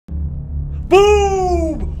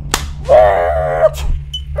Boom!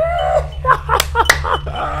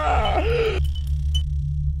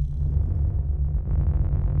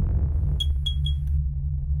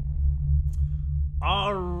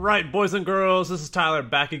 All right, boys and girls, this is Tyler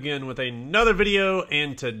back again with another video,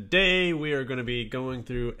 and today we are going to be going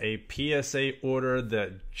through a PSA order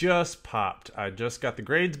that just popped. I just got the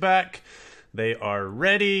grades back. They are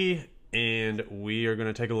ready, and we are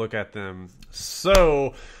going to take a look at them.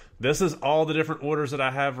 So this is all the different orders that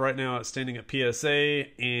I have right now outstanding at PSA,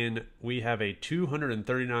 and we have a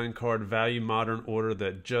 239 card value modern order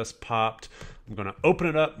that just popped. I'm going to open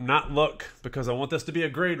it up, not look, because I want this to be a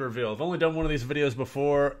grade reveal. I've only done one of these videos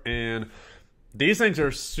before, and these things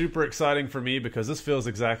are super exciting for me because this feels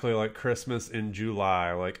exactly like Christmas in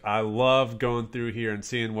July. Like, I love going through here and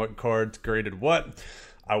seeing what cards graded what.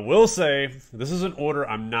 I will say, this is an order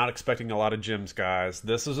I'm not expecting a lot of gems, guys.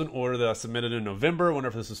 This is an order that I submitted in November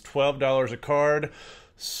whenever this was $12 a card.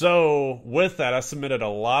 So with that, I submitted a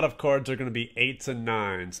lot of cards that are going to be 8s and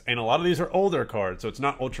 9s. And a lot of these are older cards, so it's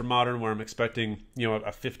not ultra modern where I'm expecting, you know,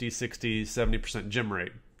 a 50, 60, 70% gem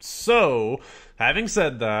rate. So having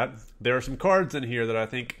said that, there are some cards in here that I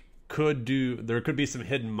think there could be some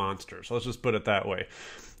hidden monsters. Let's just put it that way.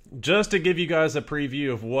 Just to give you guys a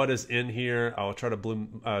preview of what is in here, I'll try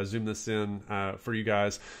to zoom this in for you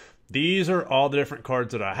guys. These are all the different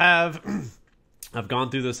cards that I have. I've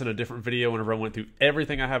gone through this in a different video whenever I went through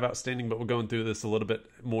everything I have outstanding, but we're going through this a little bit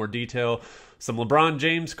more detail. Some LeBron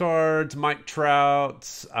James cards, Mike Trout,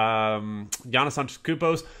 Giannis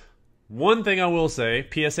Antetokounmpo. One thing I will say,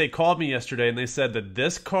 PSA called me yesterday and they said that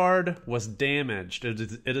this card was damaged.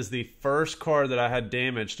 It is the first card that I had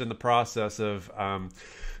damaged in the process of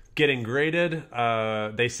getting graded.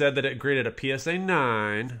 They said that it graded a PSA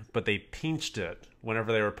 9, but they pinched it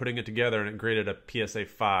whenever they were putting it together and it graded a PSA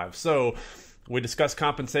 5. So we discussed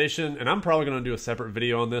compensation, and I'm probably going to do a separate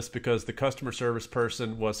video on this because the customer service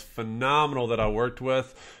person was phenomenal that I worked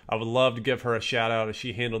with. I would love to give her a shout out as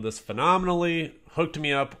she handled this phenomenally, hooked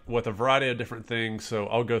me up with a variety of different things, so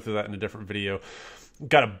I'll go through that in a different video.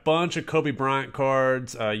 Got a bunch of Kobe Bryant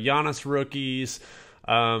cards, Giannis rookies,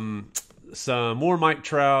 some more Mike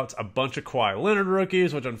Trouts, a bunch of Kawhi Leonard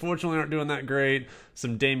rookies, which unfortunately aren't doing that great.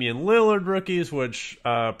 Some Damian Lillard rookies, which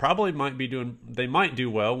probably might do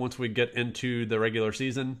well once we get into the regular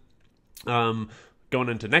season, going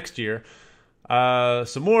into next year.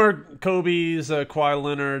 Some more Kobe's, Kawhi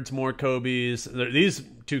Leonard's, more Kobe's. These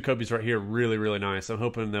two Kobe's right here, really, really nice. I'm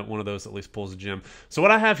hoping that one of those at least pulls a gem. So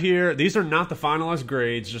what I have here, these are not the finalized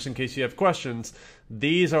grades, just in case you have questions.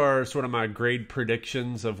 These are sort of my grade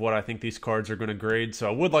predictions of what I think these cards are going to grade. So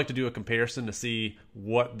I would like to do a comparison to see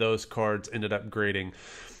what those cards ended up grading.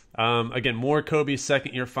 Again, more Kobe's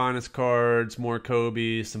second-year finest cards, more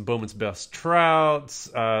Kobe's, some Bowman's Best Trouts,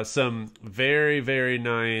 some very, very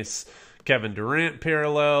nice Kevin Durant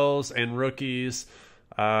parallels and rookies.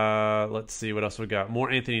 Let's see what else we got.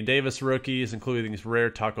 More Anthony Davis rookies, including these rare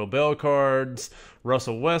Taco Bell cards.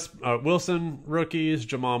 Russell Wilson rookies.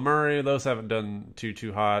 Jamal Murray. Those haven't done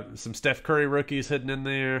too hot. Some Steph Curry rookies hidden in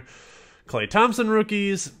there. Klay Thompson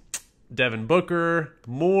rookies. Devin Booker.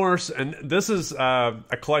 Morse. And this is a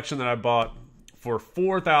collection that I bought for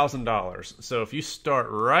 $4,000. So if you start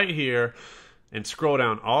right here and scroll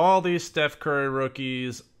down, all these Steph Curry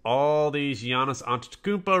rookies, all these Giannis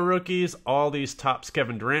Antetokounmpo rookies, all these Topps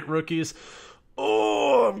Kevin Durant rookies.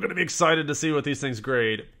 Oh, I'm going to be excited to see what these things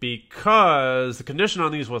grade because the condition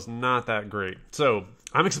on these was not that great. So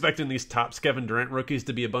I'm expecting these Topps Kevin Durant rookies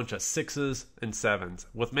to be a bunch of 6s and 7s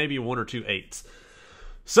with maybe 1 or 2 8s.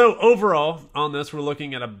 So overall on this, we're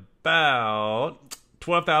looking at about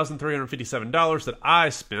 $12,357 that I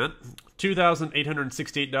spent,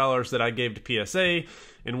 $2,868 that I gave to PSA,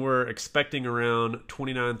 and we're expecting around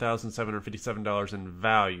 $29,757 in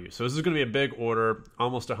value. So this is going to be a big order,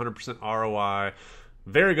 almost 100% ROI.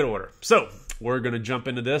 Very good order. So we're going to jump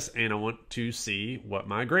into this, and I want to see what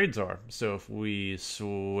my grades are. So if we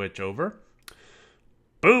switch over,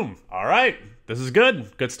 boom. All right. This is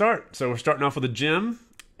good. Good start. So we're starting off with a gem,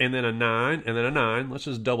 and then a 9, and then a 9. Let's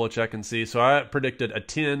just double check and see. So I predicted a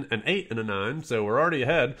 10, an 8, and a 9. So we're already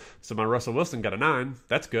ahead. So my Russell Wilson got a 9.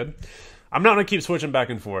 That's good. I'm not going to keep switching back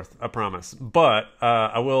and forth, I promise. But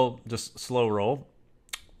I will just slow roll.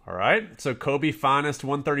 All right. So Kobe Finest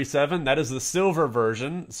 137. That is the silver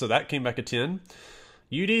version. So that came back a 10.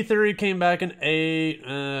 UD3 came back an 8.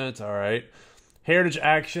 It's all right. Heritage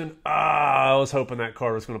Action. I was hoping that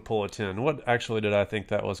card was going to pull a 10. What actually did I think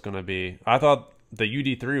that was going to be? I thought the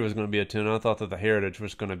UD3 was going to be a 10. I thought that the Heritage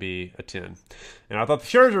was going to be a 10. And I thought the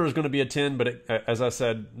Scherzer was going to be a 10, but as I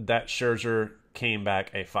said, that Scherzer came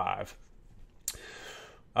back a 5.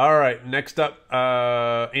 All right, next up,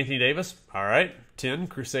 Anthony Davis. All right, 10,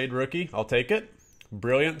 Crusade rookie. I'll take it.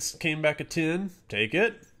 Brilliance came back a 10. Take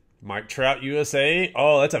it. Mike Trout USA.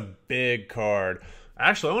 Oh, that's a big card.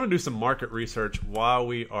 Actually, I want to do some market research while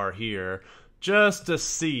we are here just to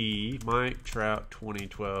see Mike Trout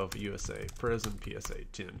 2012 USA Prism PSA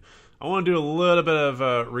 10. I want to do a little bit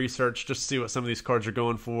of research just to see what some of these cards are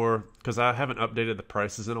going for because I haven't updated the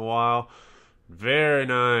prices in a while. Very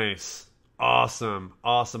nice. Awesome.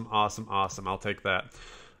 Awesome, awesome, awesome. I'll take that.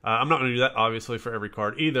 I'm not going to do that, obviously, for every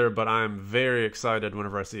card either, but I'm very excited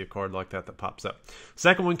whenever I see a card like that pops up.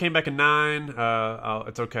 Second one came back in 9.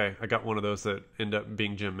 It's okay. I got one of those that end up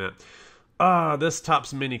being Gem Mint. This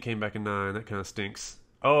Topps Mini came back in 9. That kind of stinks.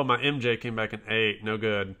 Oh, my MJ came back in 8. No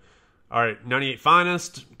good. All right, 98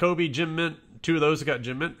 Finest, Kobe, Gem Mint. 2 of those got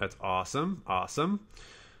Gem Mint. That's awesome. Awesome.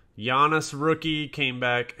 Giannis rookie came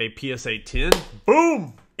back a PSA 10.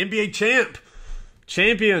 Boom! NBA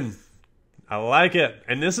champion. I like it.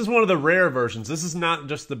 And this is one of the rare versions. This is not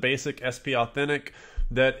just the basic SP Authentic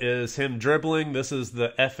that is him dribbling. This is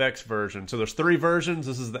the FX version. So there's 3 versions.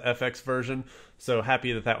 This is the FX version. So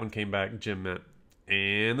happy that one came back Gem Mint.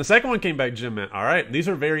 And the second one came back Gem Mint. All right, these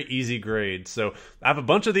are very easy grades. So I have a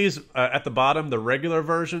bunch of these at the bottom, the regular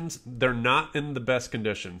versions. They're not in the best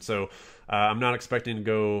condition. So I'm not expecting to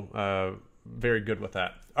go very good with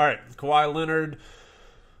that. All right, Kawhi Leonard.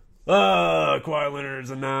 Kawhi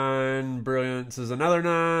Leonard's a 9. Brilliance is another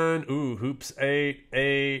 9. Ooh, Hoops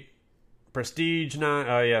 8. Prestige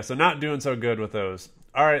 9. Yeah, so not doing so good with those.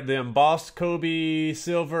 All right, the embossed Kobe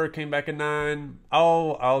Silver came back a 9.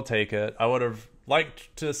 I'll take it. I would have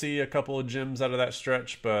liked to see a couple of gems out of that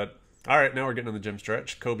stretch, but all right, now we're getting on the gem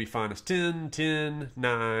stretch. Kobe Finest 10,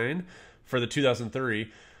 9 for the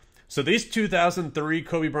 2003. So these 2003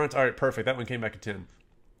 Kobe Bryants, all right, perfect. That one came back a 10.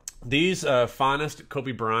 These Finest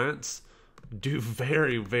Kobe Bryants do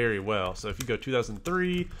very, very well. So if you go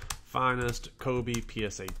 2003, Finest Kobe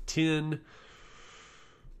PSA 10.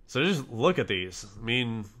 So just look at these. I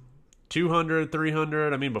mean, 200,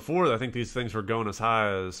 300. I mean, before, I think these things were going as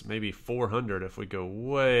high as maybe 400 if we go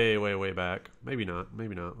way, way, way back. Maybe not.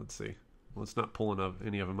 Maybe not. Let's see. Well, it's not pulling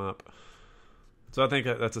any of them up. So I think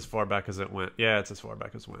that's as far back as it went. Yeah, it's as far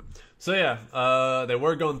back as it went. So yeah, they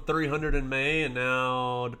were going 300 in May, and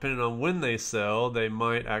now, depending on when they sell, they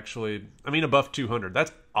might actually, I mean, above 200.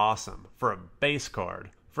 That's awesome for a base card.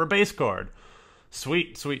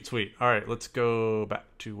 Sweet, sweet, sweet. All right, let's go back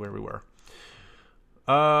to where we were.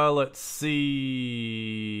 Let's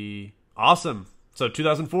see. Awesome. So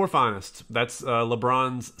 2004 Finest. That's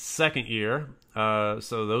LeBron's second year.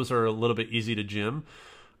 So those are a little bit easy to gem.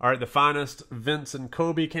 All right, the Finest Vince and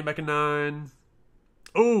Kobe came back a 9.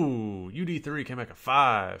 Ooh, UD3 came back a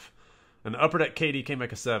 5. And the Upper Deck KD came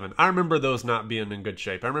back a 7. I remember those not being in good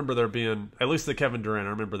shape. I remember there being, at least the Kevin Durant, I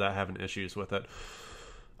remember that having issues with it.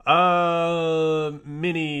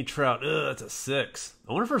 Mini Trout. That's a 6.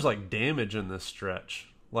 I wonder if there's like damage in this stretch.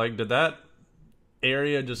 Like, did that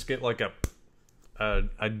area just get like a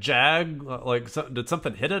jag? Like, did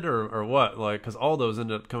something hit it or what? Like, because all those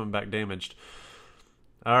ended up coming back damaged.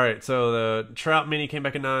 All right, so the Trout Mini came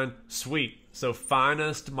back at 9. Sweet. So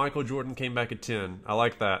Finest Michael Jordan came back at 10. I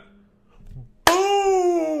like that.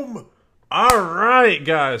 Boom! All right,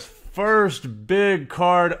 guys. First big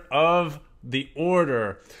card of the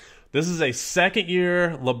order. This is a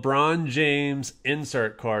second-year LeBron James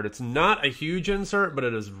insert card. It's not a huge insert, but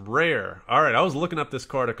it is rare. All right, I was looking up this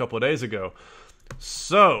card a couple of days ago.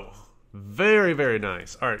 So, very, very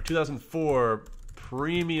nice. All right, 2004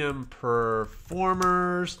 Premium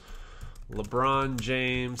Performers, LeBron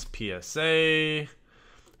James PSA.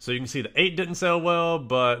 So you can see the 8 didn't sell well,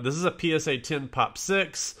 but this is a PSA 10 Pop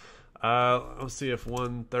 6. Let's see if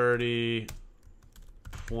 130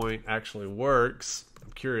 point actually works.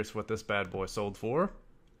 I'm curious what this bad boy sold for.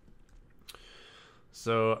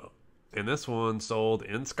 So, and this one sold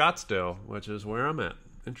in Scottsdale, which is where I'm at.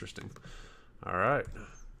 Interesting. All right,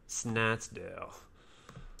 Snatsdale.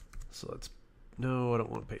 So let's. No, I don't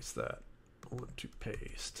want to paste that. I want to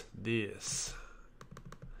paste this.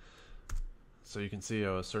 So you can see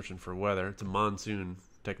I was searching for weather. It's a monsoon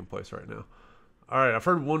taking place right now. All right, I've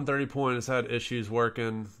heard 130 point has had issues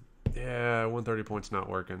working. Yeah, 130 point's not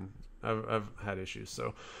working. I've had issues.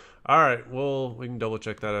 So, all right, well, we can double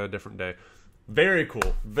check that at a different day. Very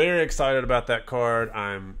cool. Very excited about that card.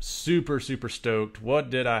 I'm super, super stoked. What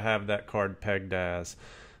did I have that card pegged as?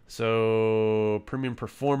 So Premium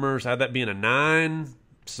Performers, I had that being a 9.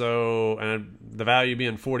 So, and the value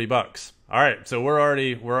being $40. All right, so we're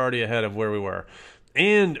already ahead of where we were.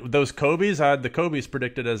 And those Kobe's, I had the Kobe's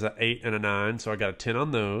predicted as an 8 and a 9, so I got a 10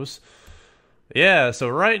 on those. Yeah, so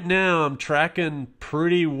right now I'm tracking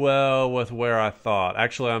pretty well with where I thought.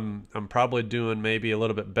 Actually, I'm probably doing maybe a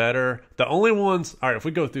little bit better. The only ones, all right, if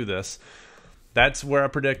we go through this, that's where I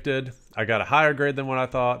predicted. I got a higher grade than what I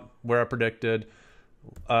thought. Where I predicted.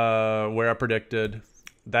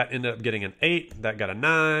 That ended up getting an 8. That got a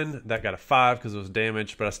 9. That got a 5 because it was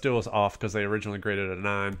damaged, but I still was off because they originally graded a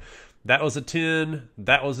 9. That was a 10.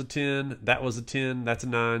 That was a 10. That was a 10. That's a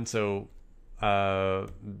 9. So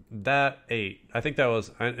that 8. I think that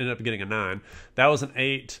was, I ended up getting a 9. That was an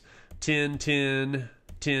 8, 10, 10,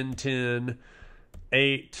 10, 10,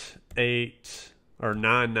 8, 8, or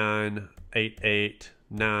 9, 9, 8, 8,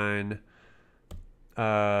 9.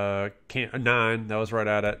 9, that was right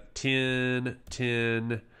at it. 10,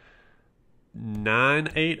 10, 9,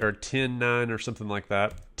 8, or 10, 9, or something like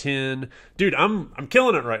that. 10. Dude, I'm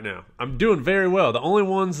killing it right now. I'm doing very well. The only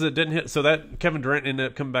ones that didn't hit, so that Kevin Durant ended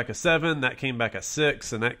up coming back a 7, that came back a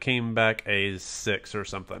 6, and that came back a 6 or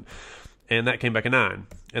something. And that came back a 9.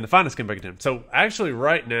 And the finest came back a 10. So actually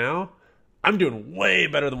right now, I'm doing way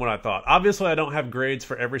better than what I thought. Obviously, I don't have grades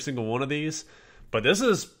for every single one of these, but this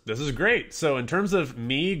is great. So in terms of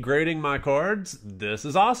me grading my cards, this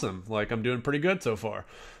is awesome. Like, I'm doing pretty good so far.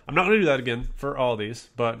 I'm not going to do that again for all these,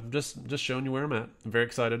 but just showing you where I'm at. I'm very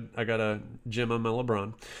excited. I got a gem on my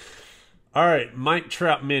LeBron. All right, Mike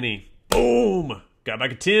Trout Mini. Boom! Got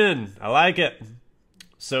back a 10. I like it.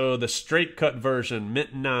 So the straight cut version,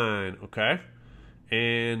 mint 9. Okay.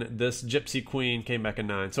 And this Gypsy Queen came back a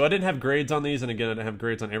 9. So I didn't have grades on these, and again, I didn't have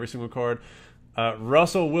grades on every single card.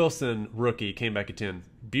 Russell Wilson rookie came back a 10.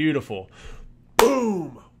 Beautiful.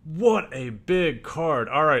 Boom! What a big card.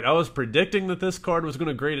 All right, I was predicting that this card was going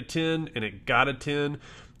to grade a 10, and it got a 10.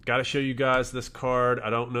 Got to show you guys this card. I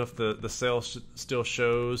don't know if the sale still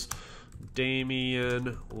shows.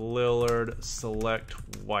 Damian Lillard Select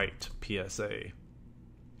White PSA.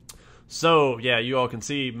 So, yeah, you all can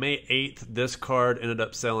see May 8th, this card ended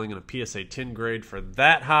up selling in a PSA 10 grade for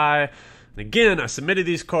that high. And again, I submitted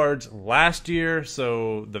these cards last year,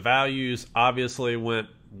 so the values obviously went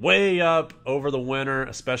way up over the winter,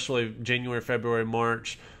 especially January, February,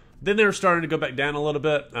 March. Then they were starting to go back down a little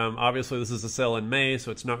bit. Obviously, this is a sale in May,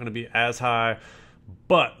 so it's not going to be as high.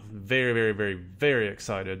 But very, very, very, very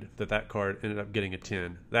excited that that card ended up getting a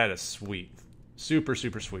 10. That is sweet. Super,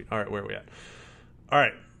 super sweet. All right, where are we at? All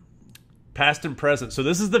right. Past and present. So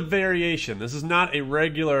this is the variation. This is not a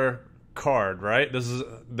regular card, right?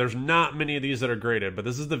 There's not many of these that are graded, but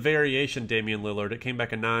this is the variation Damian Lillard. It came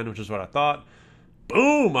back a 9, which is what I thought.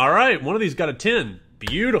 Boom! All right, one of these got a 10.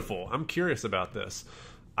 Beautiful. I'm curious about this.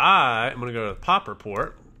 I'm going to go to the pop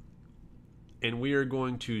report, and we are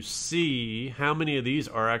going to see how many of these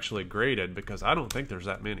are actually graded, because I don't think there's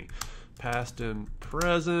that many. Past and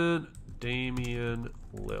present, Damian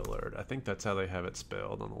Lillard. I think that's how they have it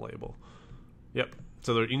spelled on the label. Yep.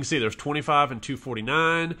 So there, you can see there's 25 and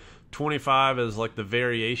 249. 25 is like the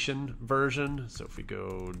variation version. So if we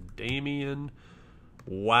go Damian.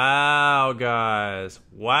 Wow, guys.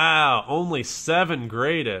 Wow. Only 7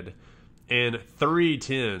 graded and 3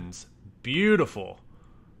 10s. Beautiful.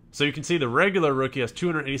 So you can see the regular rookie has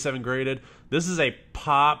 287 graded. This is a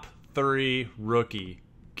Pop 3 rookie.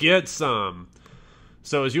 Get some.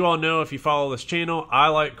 So as you all know, if you follow this channel, I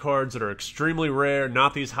like cards that are extremely rare,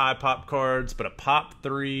 not these high pop cards, but a Pop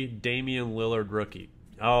 3 Damian Lillard rookie.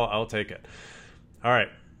 I'll take it. All right.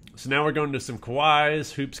 So now we're going to some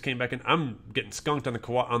Kawhis. Hoops came back in. I'm getting skunked on the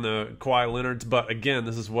Kawhi Leonards, but again,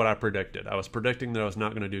 this is what I predicted. I was predicting that I was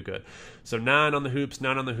not going to do good. So 9 on the hoops,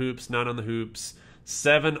 9 on the hoops, 9 on the hoops,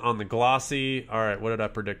 7 on the glossy. All right, what did I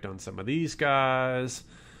predict on some of these guys?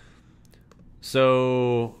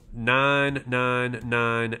 So 9, 9,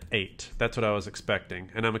 9, 8. That's what I was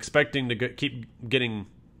expecting. And I'm expecting to keep getting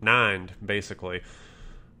 9'd, basically.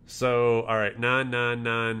 So, all right, 9, 9,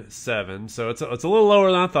 9, 7. So it's a little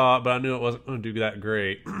lower than I thought, but I knew it wasn't going to do that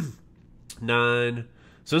great. 9.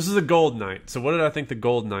 So this is a Gold Knight. So what did I think the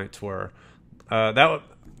Gold Knights were?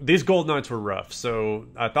 These Gold Knights were rough. So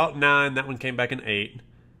I thought 9. That one came back an 8.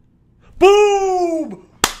 Boom!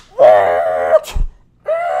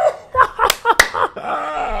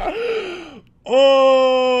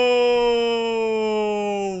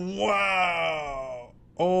 Oh, wow.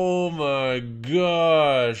 Oh, my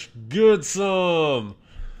gosh. Good some.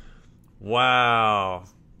 Wow.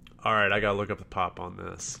 All right, I got to look up the pop on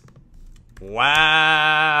this.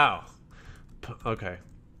 Wow. Okay.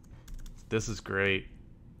 This is great.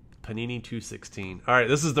 Panini 216. All right,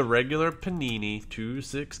 this is the regular Panini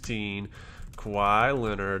 216. Kawhi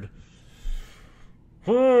Leonard.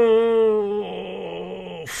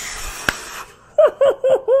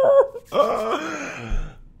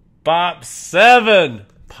 Pop 7.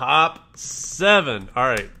 Pop 7. All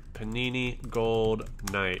right, Panini Gold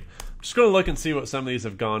Knight. I'm just going to look and see what some of these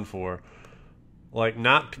have gone for. Like,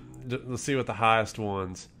 let's see what the highest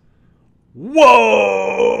ones.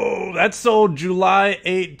 Whoa! That sold July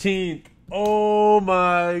 18th. Oh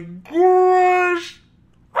my gosh!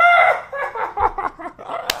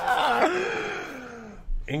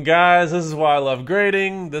 And guys, this is why I love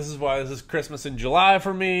grading. This is why this is Christmas in July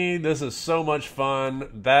for me. This is so much fun.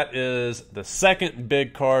 That is the second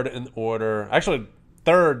big card in the order. Actually,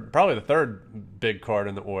 probably the third big card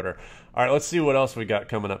in the order. All right, let's see what else we got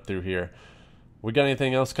coming up through here. We got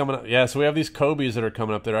anything else coming up? Yeah, so we have these Kobe's that are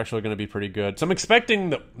coming up. They're actually going to be pretty good. So I'm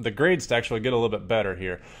expecting the grades to actually get a little bit better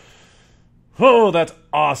here. Oh, that's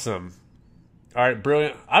awesome. All right,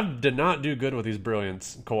 brilliant. I did not do good with these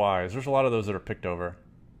brilliance Kawhis. There's a lot of those that are picked over.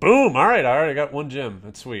 Boom. All right, I already got 1 gem.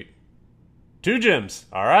 That's sweet. 2 gems.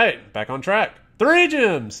 All right, back on track. 3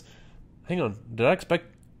 gems. Hang on. Did I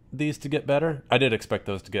expect these to get better? I did expect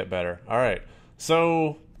those to get better. All right.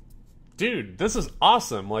 So, dude, this is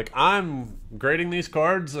awesome. Like, I'm grading these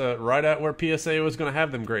cards right at where PSA was going to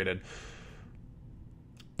have them graded.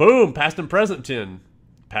 Boom. Past and present 10.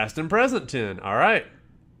 Past and present 10. All right.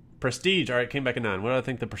 Prestige. All right, came back a 9. What did I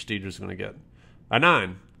think the Prestige was going to get? A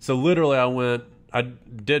 9. So literally I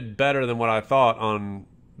did better than what I thought on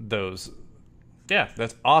those. Yeah,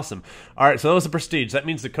 that's awesome. All right, so that was the Prestige. That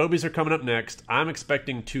means the Kobe's are coming up next. I'm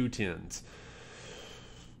expecting 2 10s.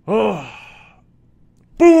 Oh.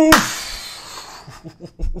 Boom.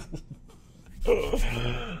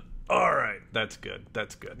 All right, that's good.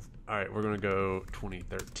 That's good. All right, we're going to go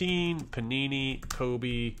 2013, Panini,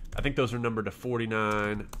 Kobe. I think those are numbered to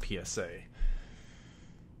 49, PSA.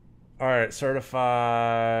 All right,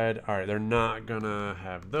 certified. All right, they're not going to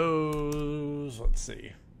have those. Let's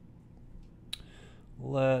see.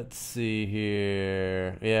 Let's see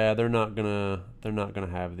here. Yeah, they're not going to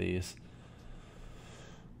have these.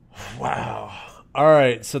 Wow. All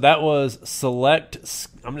right, so that was select.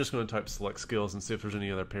 I'm just going to type select skills and see if there's any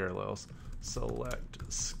other parallels.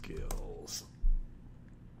 Select skills.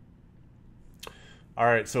 All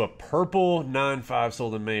right, so a purple 9.5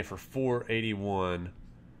 sold in May for $481.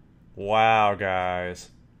 Wow, guys.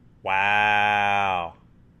 Wow.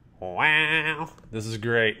 Wow. This is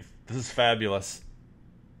great. This is fabulous.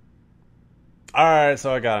 All right,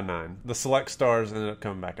 so I got a 9. The select stars ended up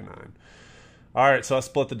coming back a 9. All right, so I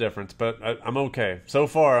split the difference, but I'm okay. So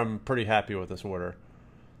far, I'm pretty happy with this order.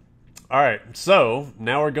 All right, so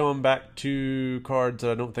now we're going back to cards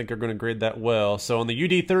that I don't think are going to grade that well. So on the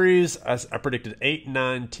UD3s, I predicted 8,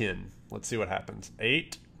 9, 10. Let's see what happens.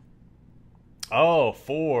 8. Oh,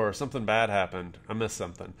 4. Something bad happened. I missed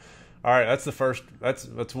something. All right, that's the first. That's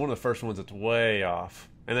one of the first ones that's way off.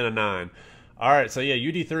 And then a 9. All right, so yeah,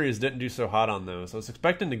 UD3s didn't do so hot on those. I was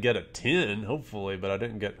expecting to get a 10, hopefully, but I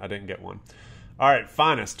didn't get one. All right,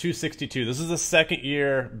 Finest, 262. This is the second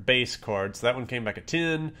year base card. So that one came back at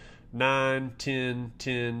 10, 9, 10,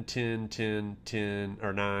 10, 10, 10, 10,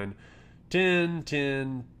 or 9, 10,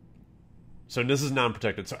 10. So this is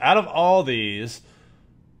non-protected. So out of all these,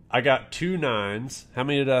 I got 2 9s. How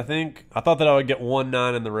many did I think? I thought that I would get 1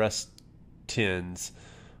 9 and the rest 10s.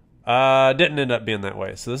 Didn't end up being that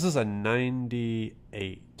way. So this is a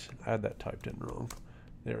 98. I had that typed in wrong.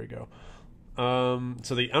 There we go.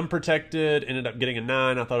 So the unprotected ended up getting a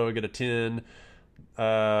 9. I thought I would get a 10.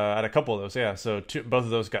 I had a couple of those, yeah. So both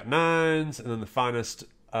of those got 9s, and then the Finest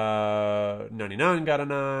 99 got a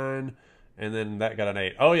 9, and then that got an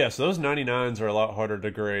 8. Oh yeah, so those 99s are a lot harder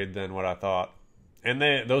to grade than what I thought. And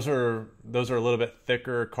those are a little bit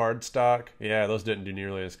thicker card stock. Yeah, those didn't do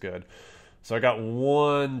nearly as good. So I got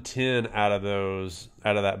 110 out of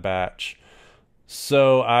that batch.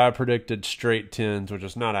 So I predicted straight 10s, which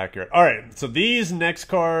is not accurate. All right, so these next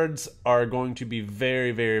cards are going to be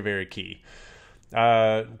very, very, very key.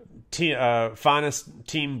 Finest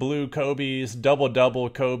Team Blue Kobe's, double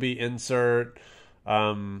Kobe insert.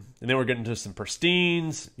 And then we're getting into some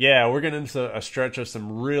pristines. Yeah, we're getting into a stretch of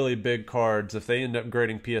some really big cards. If they end up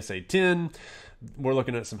grading PSA 10, we're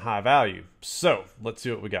looking at some high value. So let's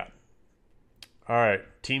see what we got. All right,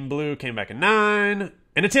 Team Blue came back a 9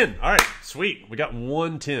 and a 10. All right, sweet. We got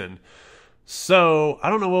 110. So I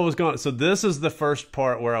don't know what was going on. So this is the first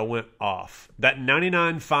part where I went off. That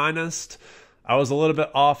 99 Finest, I was a little bit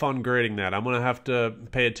off on grading that. I'm going to have to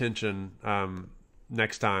pay attention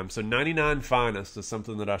next time. So 99 Finest is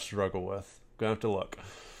something that I struggle with. Going to have to look.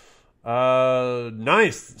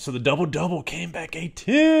 Nice. So the double came back a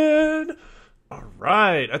 10. All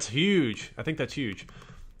right. That's huge. I think that's huge.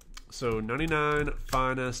 So 99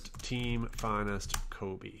 Finest, Team Finest,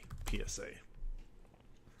 Kobe, PSA.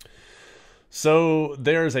 So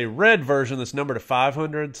there's a red version that's numbered to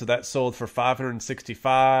 500, so that sold for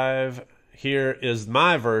 565. Here is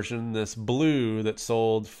my version, this blue that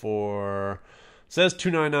sold for, says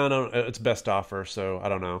 299. It's best offer, so I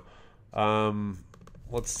don't know.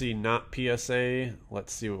 Let's see, not PSA.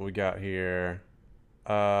 Let's see what we got here.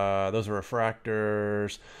 Those are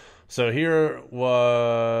refractors. So here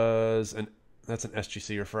was that's an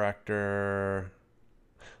SGC refractor.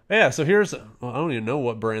 Yeah, so here's, well, I don't even know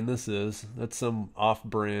what brand this is. That's some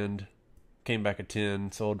off-brand. Came back at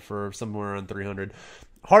 10, sold for somewhere around 300.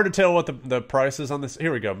 Hard to tell what the price is on this.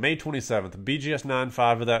 Here we go, May 27th. BGS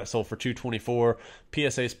 9.5 of that sold for 224.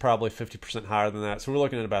 PSA is probably 50% higher than that. So we're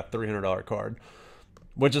looking at about $300 card,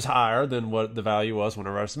 which is higher than what the value was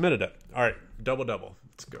whenever I submitted it. All right, double.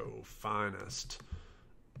 Let's go. Finest.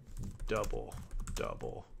 Double.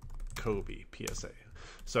 Kobe PSA.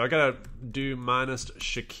 So I got to do minus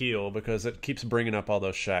Shaquille because it keeps bringing up all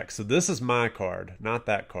those Shaqs. So this is my card, not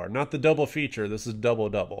that card. Not the double feature. This is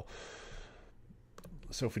double.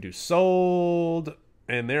 So if we do sold,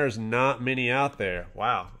 and there's not many out there.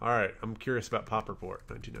 Wow. All right. I'm curious about Pop Report.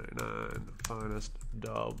 1999. Finest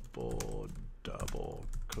double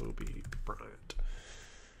Kobe Bryant.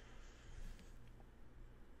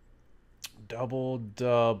 Double.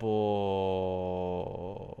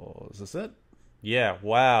 Is this it? Yeah,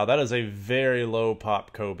 wow, that is a very low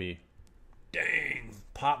pop Kobe. Dang,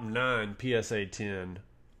 pop 9, PSA 10.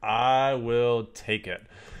 I will take it.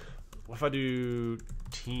 What if I do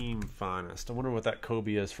team finest? I wonder what that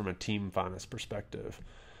Kobe is from a team finest perspective.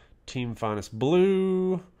 Team finest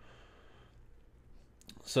blue.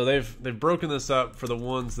 So they've broken this up for the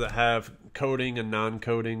ones that have coding and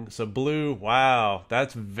non-coding. So blue, wow,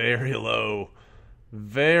 that's very low.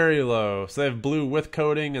 Very low. So they have blue with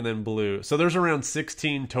coding and then blue. So there's around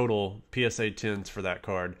 16 total PSA 10s for that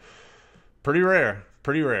card. Pretty rare.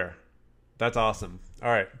 That's awesome. All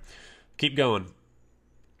right. Keep going.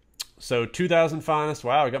 So 2000 finest.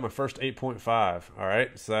 Wow, I got my first 8.5. All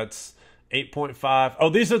right. So that's 8.5. Oh,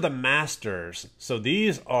 these are the masters. So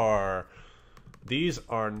these are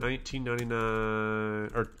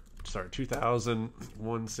 1999 or sorry,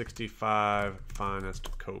 2165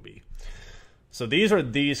 finest Kobe. So these are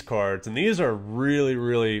these cards, and these are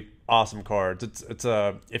really awesome cards. It's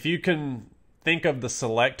if you can think of the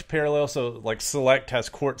Select parallel, so like Select has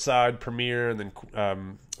Courtside, Premier, and then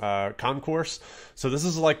Concourse. So this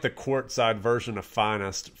is like the Courtside version of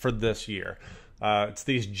Finest for this year. It's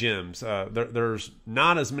these gems. There's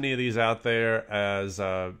not as many of these out there as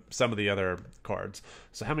some of the other cards.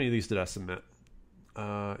 So how many of these did I submit?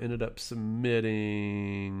 Ended up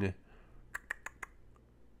submitting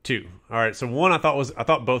 2. All right, so one I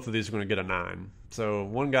thought both of these were going to get a 9. So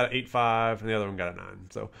one got an 8.5 and the other one got a 9.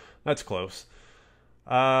 So that's close.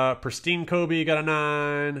 Pristine Kobe got a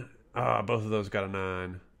 9. Both of those got a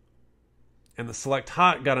 9. And the Select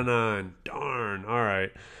Hot got a 9. Darn. All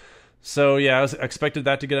right. So yeah, I expected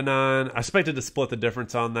that to get a 9. I expected to split the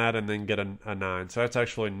difference on that and then get a 9. So that's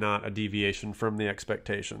actually not a deviation from the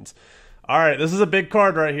expectations. All right, this is a big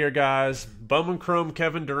card right here, guys. Bowman Chrome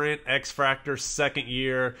Kevin Durant X-Fractor, second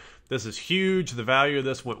year. This is huge. The value of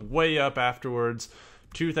this went way up afterwards.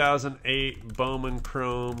 2008 Bowman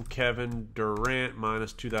Chrome Kevin Durant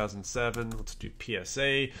minus 2007. Let's do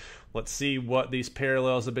PSA. Let's see what these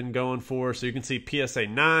parallels have been going for. So you can see PSA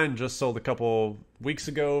 9 just sold a couple weeks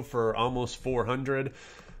ago for almost 400.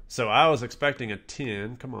 So I was expecting a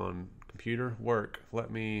 10. Come on, computer, work.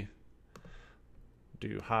 Let me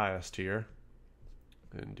do highest here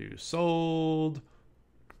and do sold.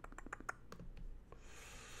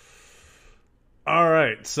 All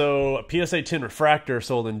right, so a PSA 10 refractor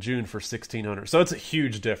sold in June for $1,600. So it's a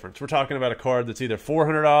huge difference. We're talking about a card that's either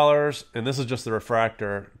 $400, and this is just the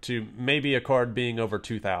refractor, to maybe a card being over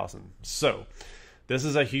 $2,000. So this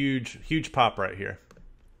is a huge pop right here.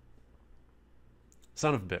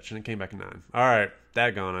 Son of a bitch, and it came back at 9. All right,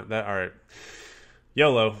 daggone it. All right,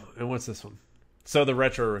 YOLO. And what's this one? So the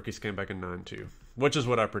retro rookies came back in 9 too, which is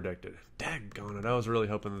what I predicted. Daggone it. I was really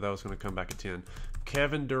hoping that was going to come back at 10.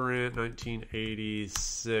 Kevin Durant,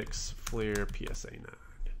 1986 Fleer PSA 9.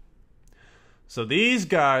 So these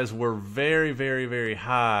guys were very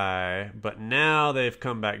high, but now they've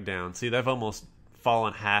come back down. See, they've almost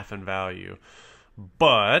fallen half in value,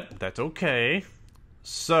 but that's okay.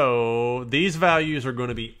 So these values are going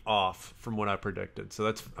to be off from what I predicted. So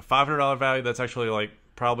that's a $500 value. That's actually like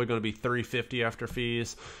probably going to be $350 after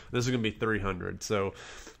fees. This is going to be $300. So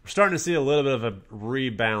we're starting to see a little bit of a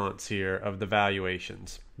rebalance here of the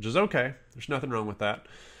valuations, which is okay. There's nothing wrong with that.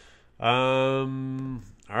 All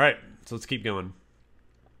right, so let's keep going.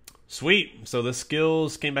 Sweet. So the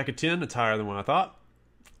skills came back at 10. It's higher than what I thought.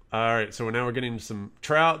 All right, so now we're getting some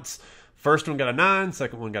Trouts. First one got a 9,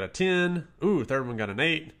 second one got a 10. Ooh, third one got an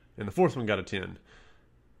 8, and the fourth one got a 10.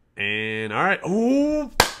 And all right,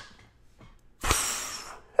 ooh.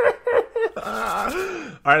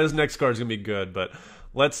 All right, this next card is gonna be good, but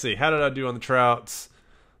let's see. How did I do on the Trouts?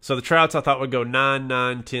 So the Trouts I thought would go 9,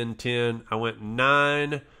 9, 10, 10. I went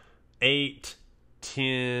 9, 8,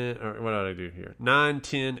 10. Or what did I do here? 9,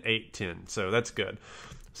 10, 8, 10. So that's good.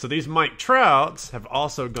 So these Mike Trouts have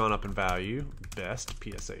also gone up in value. Best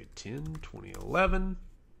PSA 10, 2011.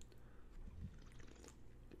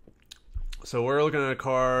 So we're looking at a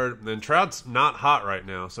card. And Trout's not hot right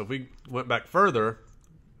now. So if we went back further,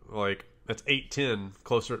 like that's 810,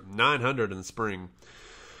 closer to 900 in the spring.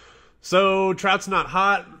 So Trout's not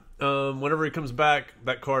hot. Whenever he comes back,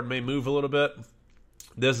 that card may move a little bit.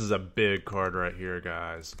 This is a big card right here,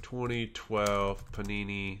 guys. 2012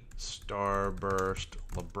 Panini Starburst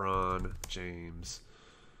LeBron James.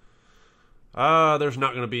 There's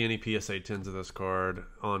not going to be any PSA 10s of this card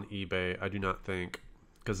on eBay, I do not think.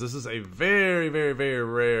 Because this is a very, very, very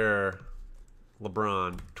rare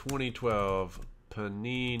LeBron 2012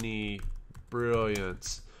 Panini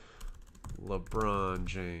Brilliance LeBron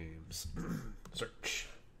James. Search.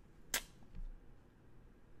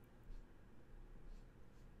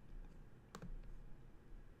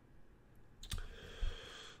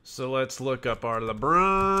 So let's look up our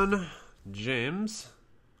LeBron James.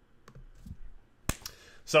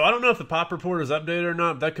 So I don't know if the pop report is updated or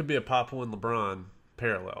not. That could be a pop 1 LeBron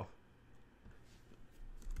parallel.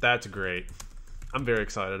 That's great. I'm very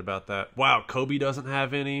excited about that. Wow, Kobe doesn't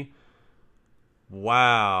have any.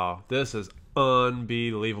 Wow, this is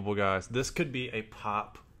unbelievable, guys. This could be a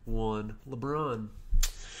pop 1 LeBron.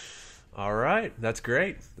 All right, that's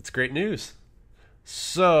great. That's great news.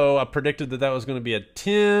 So I predicted that was going to be a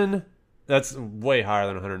 10. That's way higher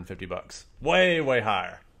than 150 bucks. Way, way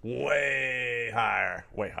higher. Way higher.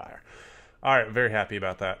 Way higher. All right, very happy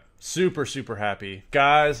about that. Super, super happy.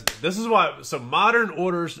 Guys, this is why, so modern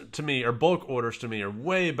orders to me, or bulk orders to me, are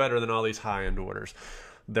way better than all these high-end orders.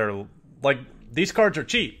 They're, like, these cards are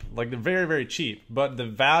cheap. Like, they're very, very cheap. But the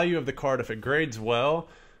value of the card, if it grades well,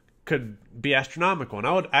 could be astronomical. And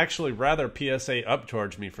I would actually rather PSA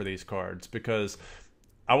upcharge me for these cards, because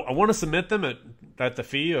I want to submit them at the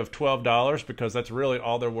fee of $12, because that's really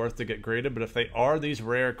all they're worth to get graded. But if they are these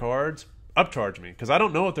rare cards, upcharge me, because I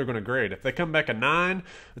don't know what they're going to grade. If they come back a 9,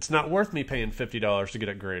 it's not worth me paying $50 to get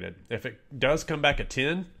it graded. If it does come back a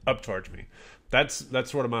 10, upcharge me. That's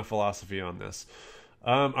sort of my philosophy on this.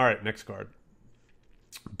 All right, next card.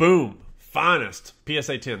 Boom. Finest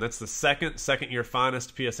PSA 10. That's the second year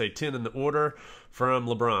finest PSA 10 in the order from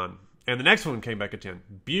LeBron. And the next one came back at 10.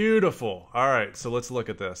 Beautiful. All right, so let's look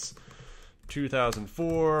at this.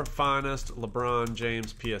 2004 finest LeBron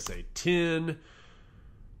James PSA 10.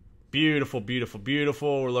 Beautiful, beautiful,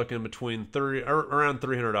 beautiful. We're looking between around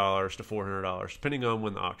 $300 to $400, depending on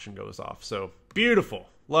when the auction goes off. So beautiful.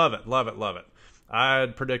 Love it, love it, love it. I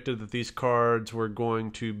had predicted that these cards were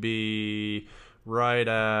going to be right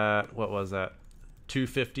at, what was that?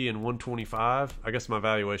 250 and 125. I guess my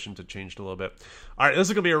valuations had changed a little bit. All right, this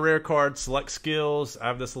is going to be a rare card. Select skills. I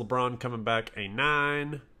have this LeBron coming back a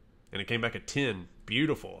 9, and it came back a 10.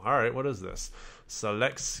 Beautiful. All right, what is this?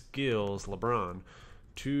 Select skills LeBron.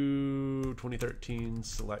 2013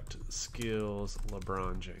 select skills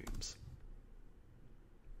LeBron James.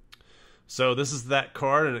 So this is that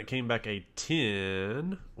card, and it came back a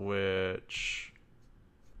 10, which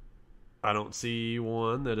I don't see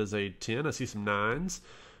one that is a 10. I see some 9s,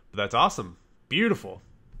 but that's awesome. Beautiful.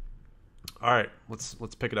 All right, let's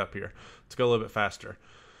pick it up here. Let's go a little bit faster.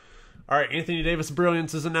 All right, Anthony Davis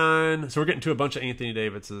Brilliance is a 9. So we're getting to a bunch of Anthony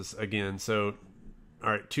Davises again. So,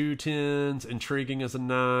 all right, 2 10s. Intriguing is a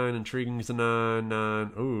 9. Intriguing is a 9.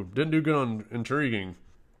 9. Ooh, didn't do good on Intriguing.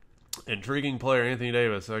 Intriguing player, Anthony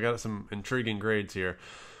Davis. So I got some intriguing grades here.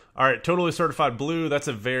 All right, Totally Certified Blue. That's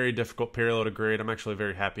a very difficult parallel to grade. I'm actually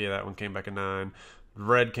very happy that one came back a 9.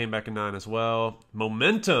 Red came back a 9 as well.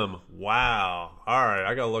 Momentum. Wow. All right,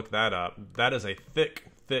 I got to look that up. That is a thick,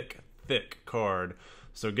 thick, thick card.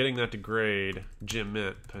 So getting that to grade, Jim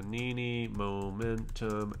Mint, Panini,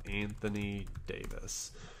 Momentum, Anthony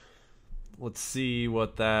Davis. Let's see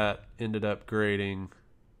what that ended up grading.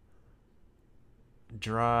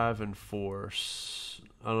 Drive and Force.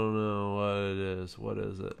 I don't know what it is. What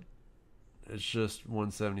is it? It's just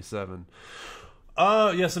 177.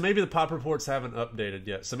 Yeah, so maybe the pop reports haven't updated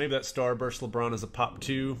yet. So maybe that Starburst LeBron is a pop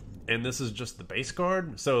 2, and this is just the base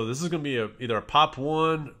card. So this is going to be either a pop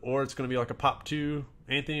 1 or it's going to be like a pop 2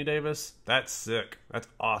 Anthony Davis. That's sick. That's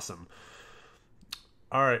awesome.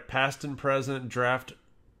 All right, past and present draft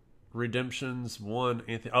redemptions. 1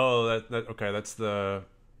 Anthony. Oh, that okay. That's the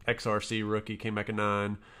XRC rookie, came back a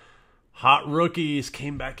 9. Hot rookies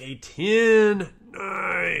came back a 10.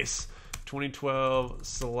 Nice. 2012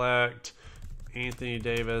 select Anthony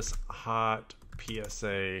Davis hot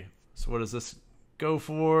PSA. So what does this go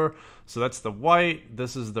for? So that's the white.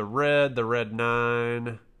 This is the red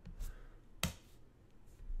 9.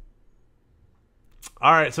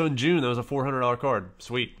 All right, so in June, that was a $400 card.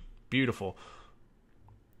 Sweet. Beautiful.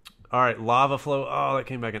 All right, Lava Flow. Oh, that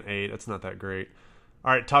came back an 8. That's not that great.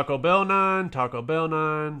 All right, Taco Bell 9, Taco Bell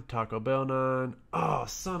 9, Taco Bell 9. Oh,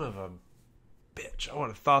 son of a bitch. I would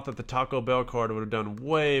have thought that the Taco Bell card would have done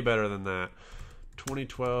way better than that.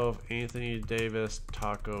 2012 Anthony Davis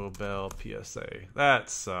Taco Bell PSA. That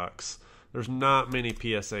sucks. There's not many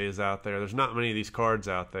PSAs out there. There's not many of these cards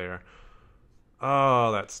out there.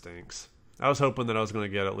 Oh, that stinks. I was hoping that I was going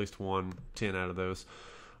to get at least 1 10 out of those.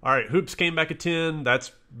 All right, Hoops came back at 10.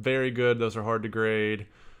 That's very good. Those are hard to grade.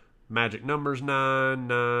 Magic numbers 9,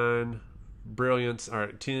 9. Brilliance. All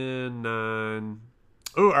right, 10, 9.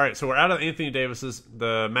 Oh, all right. So we're out of Anthony Davis's.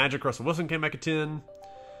 The Magic Russell Wilson came back at 10.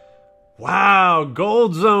 Wow,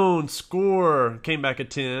 Gold Zone score came back at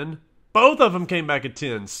 10. Both of them came back at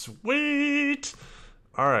 10. Sweet.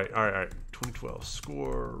 All right. 2012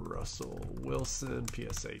 score Russell Wilson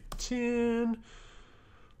PSA 10.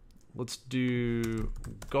 Let's do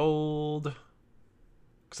gold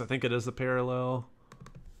because I think it is the parallel.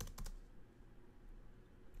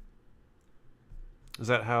 Is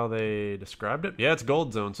that how they described it? Yeah, it's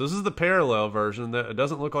Gold Zone. So this is the parallel version. That it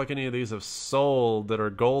doesn't look like any of these have sold that are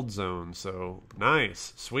Gold Zone. So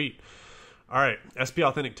nice. Sweet. All right. SP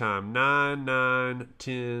Authentic time. 9, 9,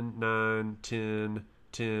 10, 9, 10,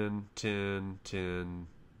 10, 10, 10.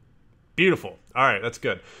 Beautiful. All right. That's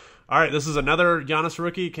good. All right. This is another Giannis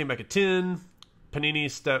rookie. Came back at 10. Panini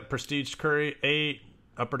Step Prestige Curry 8.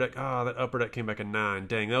 Upper Deck. Oh, that Upper Deck came back at 9.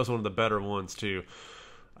 Dang, that was one of the better ones too.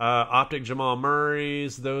 Optic Jamal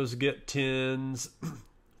Murray's, those get 10s.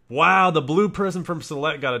 Wow, the Blue Prism from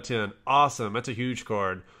Select got a 10. Awesome, that's a huge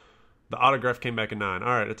card. The autograph came back a 9. All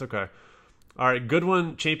right, it's okay. All right, good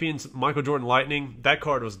one. Champions Michael Jordan Lightning. That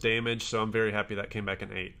card was damaged, so I'm very happy that came back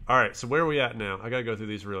an 8. All right, so where are we at now? I got to go through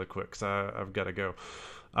these really quick because I've got to go.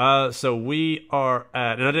 So we are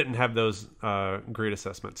at, and I didn't have those grade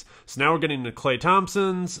assessments. So now we're getting to Klay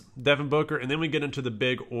Thompson's, Devin Booker, and then we get into the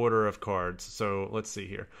big order of cards. So let's see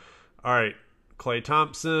here. All right, Klay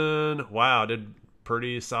Thompson. Wow, did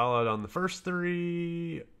pretty solid on the first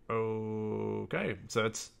 3. Okay, so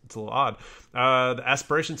it's a little odd. The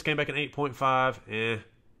aspirations came back at 8.5.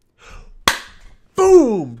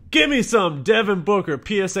 Boom! Give me some Devin Booker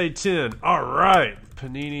PSA 10. All right.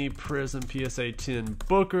 Panini Prism PSA 10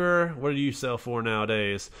 Booker. What do you sell for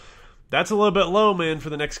nowadays? That's a little bit low, man, for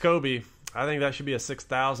the next Kobe. I think that should be a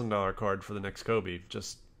 $6,000 card for the next Kobe.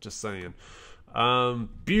 Just saying.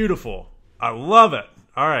 Beautiful. I love it.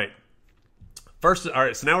 All right. All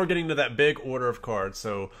right, so now we're getting to that big order of cards.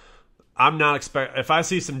 So I'm not if I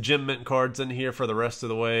see some gem mint cards in here for the rest of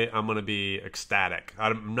the way, I'm going to be ecstatic.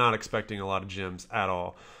 I'm not expecting a lot of gems at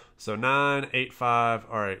all. So 9, 8, 5.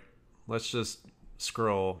 All right, let's just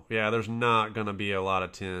scroll. Yeah, there's not going to be a lot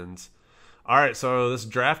of 10s. All right, so this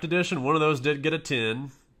draft edition, one of those did get a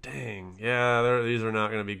 10. Dang. Yeah, these are not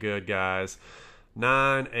going to be good, guys.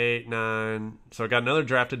 9, 8, 9. So I got another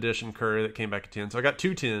draft edition Curry that came back at 10. So I got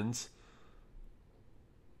 2 10s.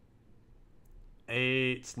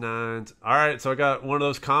 8s, 9s. All right, so I got one of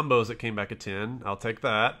those combos that came back at 10. I'll take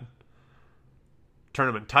that.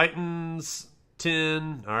 Tournament Titans,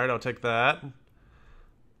 10. All right, I'll take that.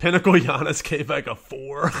 Pinnacle Giannis came back a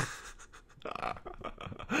 4.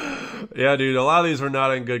 Yeah, dude, a lot of these were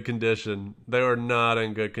not in good condition. They were not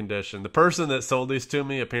in good condition. The person that sold these to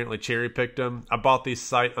me apparently cherry-picked them. I bought these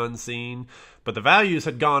sight unseen, but the values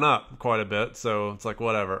had gone up quite a bit, so it's like,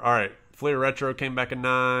 whatever. All right, Fleer Retro came back a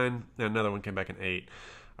 9, and another one came back an 8.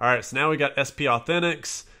 All right, so now we got SP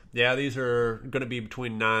Authentics. Yeah, these are going to be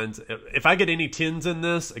between 9s. If I get any 10s in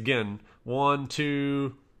this, again, 1,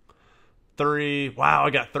 2, 3. Wow, I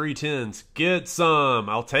got 3 10s. Get some.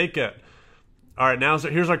 I'll take it. All right, now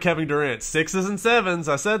here's our Kevin Durant. 6s and 7s.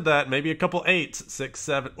 I said that. Maybe a couple 8s. 6,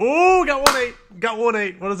 7. Oh, got 1 8. Got 1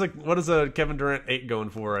 8. What is a Kevin Durant 8 going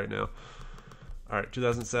for right now? All right,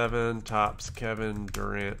 2007 Topps Kevin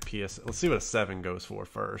Durant PS. Let's see what a 7 goes for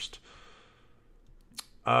first.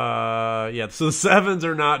 Yeah, so the 7s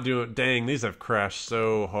are not doing. Dang, these have crashed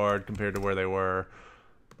so hard compared to where they were.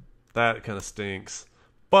 That kind of stinks,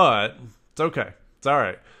 but it's okay. It's all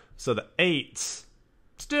right. So the 8s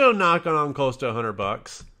still knocking on close to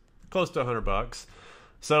 $100. Close to $100.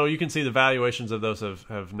 So you can see the valuations of those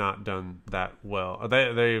have not done that well.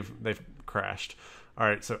 They've crashed. All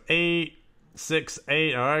right, so 8, 6,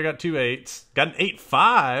 8. All right, I got 2 8s. Got an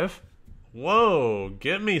 8.5. Whoa,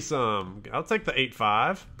 get me some. I'll take the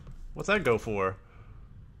 8.5. What's that go for?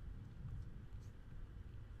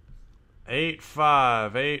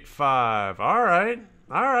 8.5, 8.5. All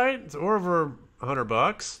right. It's over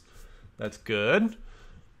 $100. That's good.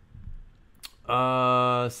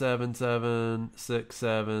 7, 7, 6,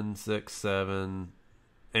 7, 6, 7,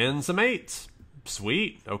 and some 8s.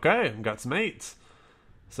 Sweet. Okay, got some 8s.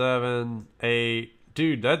 7, 8.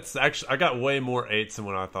 Dude, that's actually, I got way more 8s than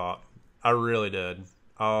what I thought. I really did.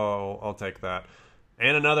 I'll take that.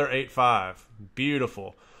 And another 8.5.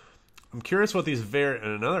 Beautiful. I'm curious what these and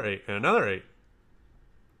another 8 and another 8.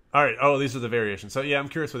 All right. Oh, these are the variations. So yeah, I'm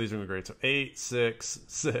curious what these are going to be great. So 8, 6,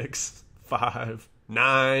 6, 5,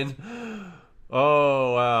 9.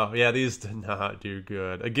 Oh wow. Yeah, these did not do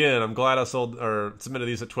good. Again, I'm glad I submitted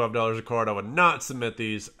these at $12 a card. I would not submit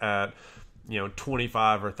these at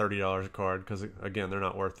 $25 or $30 a card because again, they're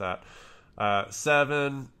not worth that.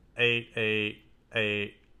 7, 8, 8,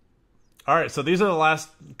 8. All right, so these are the last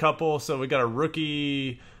couple. So we got a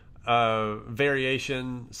rookie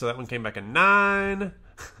variation. So that one came back a 9.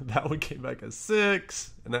 That one came back a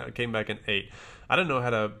 6, and that one came back an 8. I didn't know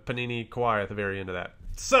how to Panini Kawhi at the very end of that.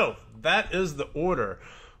 So that is the order.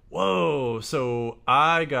 Whoa! So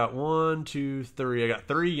I got 1, 2, 3. I got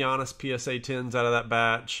 3 Giannis PSA 10s out of that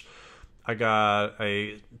batch. I got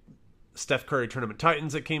a Steph Curry Tournament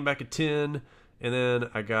Titans that came back at 10, and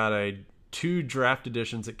then I got 2 draft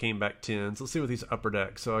editions that came back 10s. Let's see what these upper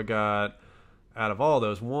decks. So I got, out of all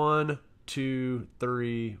those, 1, 2,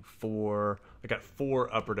 3, 4. I got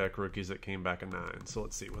 4 upper deck rookies that came back a 9. So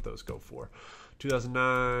let's see what those go for.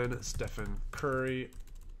 2009 Stephen Curry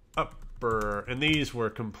upper, and these were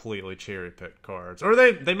completely cherry picked cards, or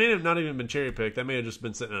they may have not even been cherry picked. They may have just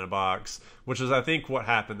been sitting in a box, which is I think what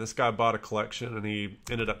happened. This guy bought a collection and he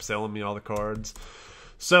ended up selling me all the cards.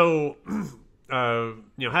 So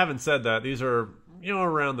having said that, these are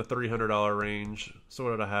around the $300 range. So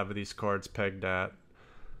what did I have of these cards pegged at?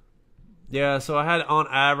 Yeah, so I had on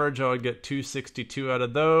average I would get 262 out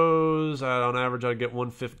of those. On average I'd get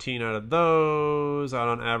 115 out of those.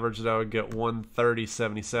 On average I would get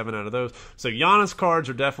 130.77 out of those. So Giannis cards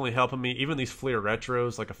are definitely helping me. Even these Fleer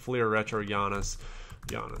retros, like a Fleer retro Giannis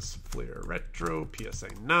Fleer retro PSA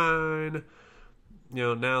 9.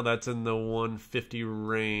 Now that's in the 150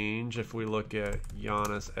 range. If we look at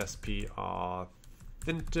Giannis SP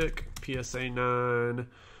Authentic PSA 9.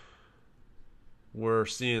 We're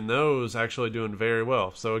seeing those actually doing very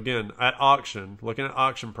well. So again, at auction, looking at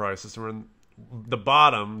auction prices, we're in the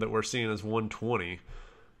bottom that we're seeing is 120.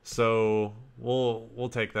 So we'll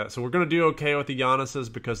take that. So we're going to do okay with the Giannis's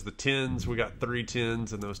because the 10s, we got 3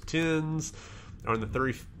 10s, and those 10s are in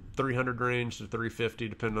the 300 range to 350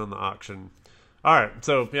 depending on the auction. All right,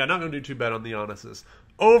 so yeah, not going to do too bad on the Giannis's.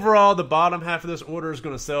 Overall, the bottom half of this order is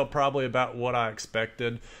going to sell probably about what I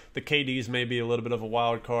expected. The KDs may be a little bit of a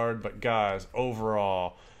wild card, but guys,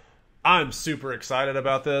 overall, I'm super excited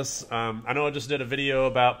about this. I know I just did a video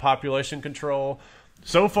about population control.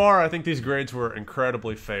 So far, I think these grades were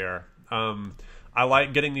incredibly fair. I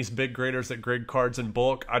like getting these big graders that grade cards in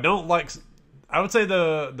bulk. I would say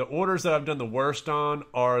the orders that I've done the worst on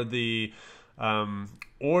are the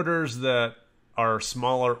orders that are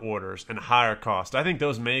smaller orders and higher cost. I think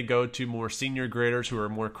those may go to more senior graders who are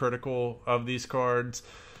more critical of these cards,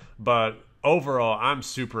 but overall I'm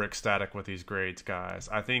super ecstatic with these grades, guys.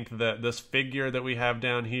 I think that this figure that we have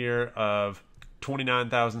down here of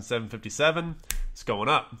 29,757 is going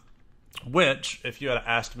up, which if you had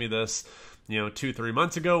asked me this 2-3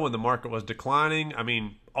 months ago when the market was declining, I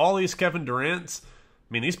mean, all these Kevin Durant's,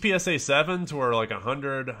 I mean, these PSA 7s were like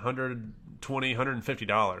 $100, $120,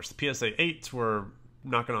 $150. The PSA 8s were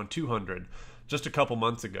knocking on $200 just a couple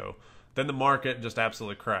months ago. Then the market just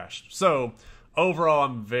absolutely crashed. So overall,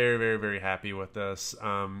 I'm very, very, very happy with this.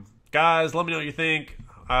 Guys, let me know what you think.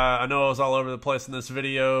 I know I was all over the place in this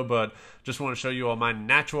video, but just want to show you all my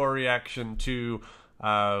natural reaction to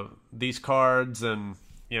these cards, and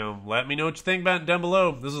let me know what you think about it down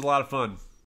below. This is a lot of fun.